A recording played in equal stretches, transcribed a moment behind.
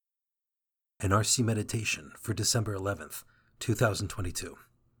An RC Meditation for December 11th, 2022.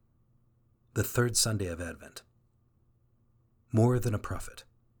 The third Sunday of Advent. More than a prophet.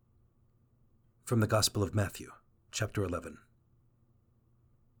 From the Gospel of Matthew, chapter 11.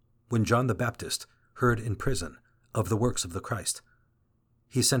 When John the Baptist heard in prison of the works of the Christ,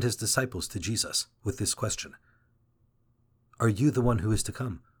 he sent his disciples to Jesus with this question: "Are you the one who is to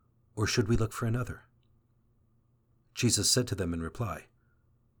come, or should we look for another?" Jesus said to them in reply,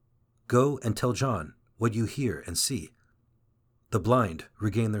 "Go and tell John what you hear and see. The blind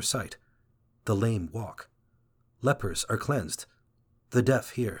regain their sight, the lame walk, lepers are cleansed, the deaf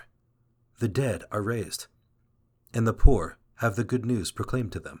hear, the dead are raised, and the poor have the good news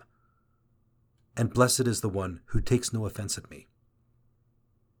proclaimed to them. And blessed is the one who takes no offense at me."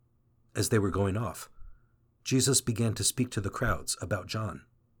 As they were going off, Jesus began to speak to the crowds about John.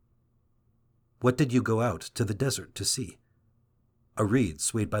 "What did you go out to the desert to see? A reed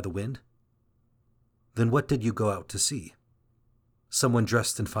swayed by the wind? Then what did you go out to see? Someone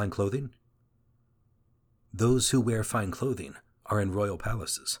dressed in fine clothing? Those who wear fine clothing are in royal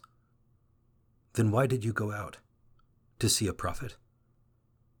palaces. Then why did you go out? To see a prophet?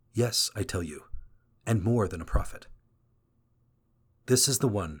 Yes, I tell you, and more than a prophet. This is the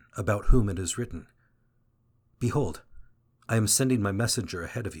one about whom it is written, 'Behold, I am sending my messenger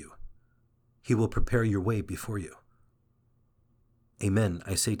ahead of you. He will prepare your way before you.' Amen,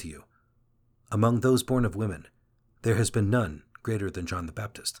 I say to you, among those born of women, there has been none greater than John the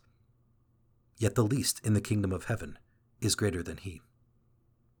Baptist. Yet the least in the kingdom of heaven is greater than he."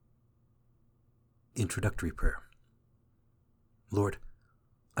 Introductory Prayer. Lord,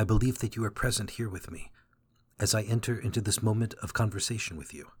 I believe that you are present here with me as I enter into this moment of conversation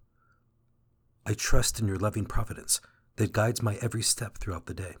with you. I trust in your loving providence that guides my every step throughout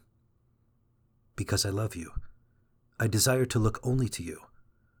the day. Because I love you, I desire to look only to you,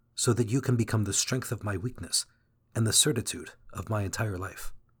 so that you can become the strength of my weakness and the certitude of my entire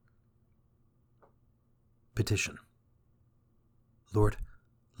life. Petition. Lord,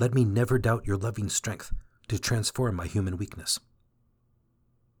 let me never doubt your loving strength to transform my human weakness.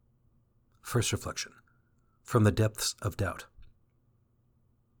 First reflection, from the depths of doubt.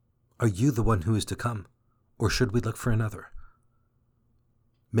 Are you the one who is to come, or should we look for another?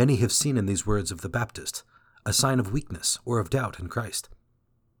 Many have seen in these words of the Baptist a sign of weakness or of doubt in Christ.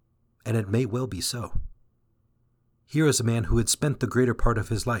 And it may well be so. Here is a man who had spent the greater part of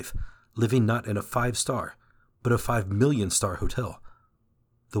his life living not in a 5-star, but a 5-million-star hotel,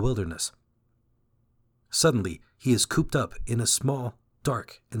 the wilderness. Suddenly, he is cooped up in a small,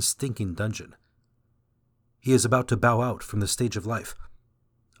 dark, and stinking dungeon. He is about to bow out from the stage of life,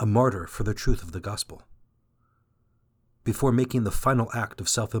 a martyr for the truth of the gospel. Before making the final act of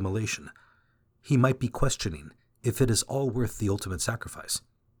self-immolation, he might be questioning if it is all worth the ultimate sacrifice.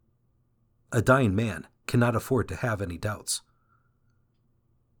 A dying man cannot afford to have any doubts.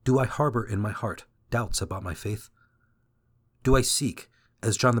 Do I harbor in my heart doubts about my faith? Do I seek,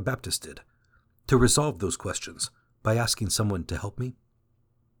 as John the Baptist did, to resolve those questions by asking someone to help me?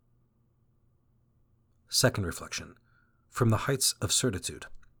 Second reflection, from the heights of certitude.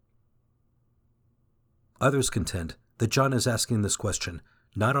 Others contend that John is asking this question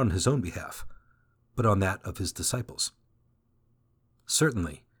not on his own behalf, but on that of his disciples.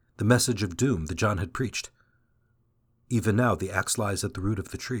 Certainly, the message of doom that John had preached. Even now the axe lies at the root of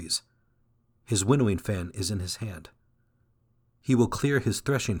the trees. His winnowing fan is in his hand. He will clear his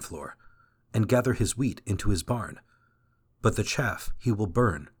threshing floor and gather his wheat into his barn, but the chaff he will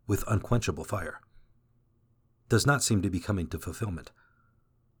burn with unquenchable fire. Does not seem to be coming to fulfillment.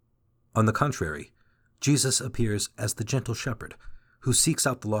 On the contrary, Jesus appears as the gentle shepherd who seeks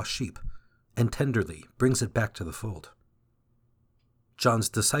out the lost sheep and tenderly brings it back to the fold. John's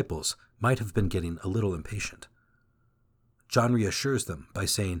disciples might have been getting a little impatient. John reassures them by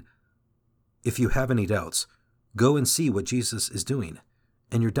saying, "If you have any doubts, go and see what Jesus is doing,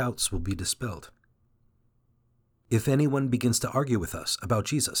 and your doubts will be dispelled." If anyone begins to argue with us about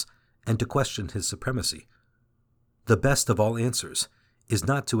Jesus and to question his supremacy, the best of all answers is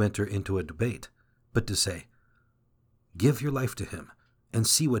not to enter into a debate, but to say, "Give your life to him and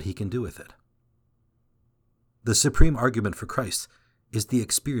see what he can do with it." The supreme argument for Christ is the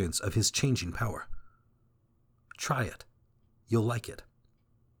experience of his changing power. Try it. You'll like it.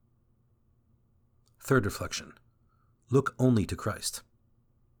 Third reflection, look only to Christ.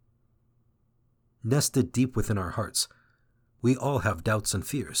 Nested deep within our hearts, we all have doubts and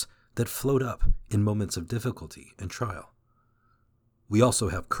fears that float up in moments of difficulty and trial. We also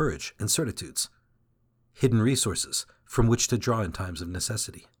have courage and certitudes, hidden resources from which to draw in times of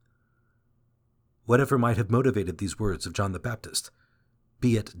necessity. Whatever might have motivated these words of John the Baptist,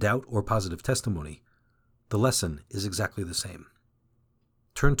 Be it doubt or positive testimony, the lesson is exactly the same.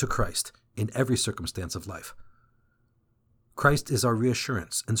 Turn to Christ in every circumstance of life. Christ is our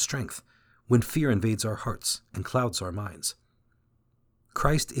reassurance and strength when fear invades our hearts and clouds our minds.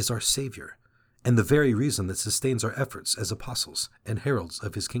 Christ is our Savior and the very reason that sustains our efforts as apostles and heralds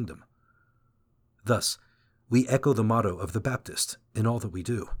of his kingdom. Thus, we echo the motto of the Baptist in all that we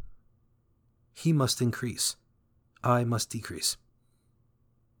do. He must increase, I must decrease.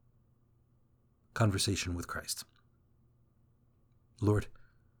 Conversation with Christ. Lord,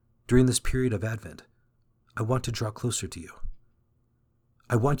 during this period of Advent, I want to draw closer to you.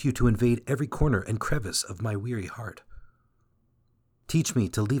 I want you to invade every corner and crevice of my weary heart. Teach me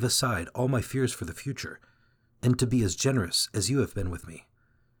to leave aside all my fears for the future and to be as generous as you have been with me,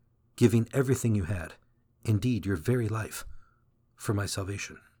 giving everything you had, indeed your very life, for my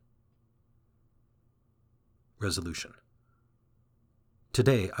salvation. Resolution.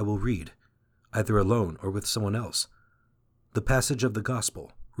 Today I will read, either alone or with someone else, the passage of the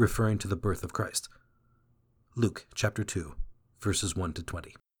Gospel referring to the birth of Christ. Luke chapter 2, verses 1 to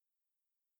 20.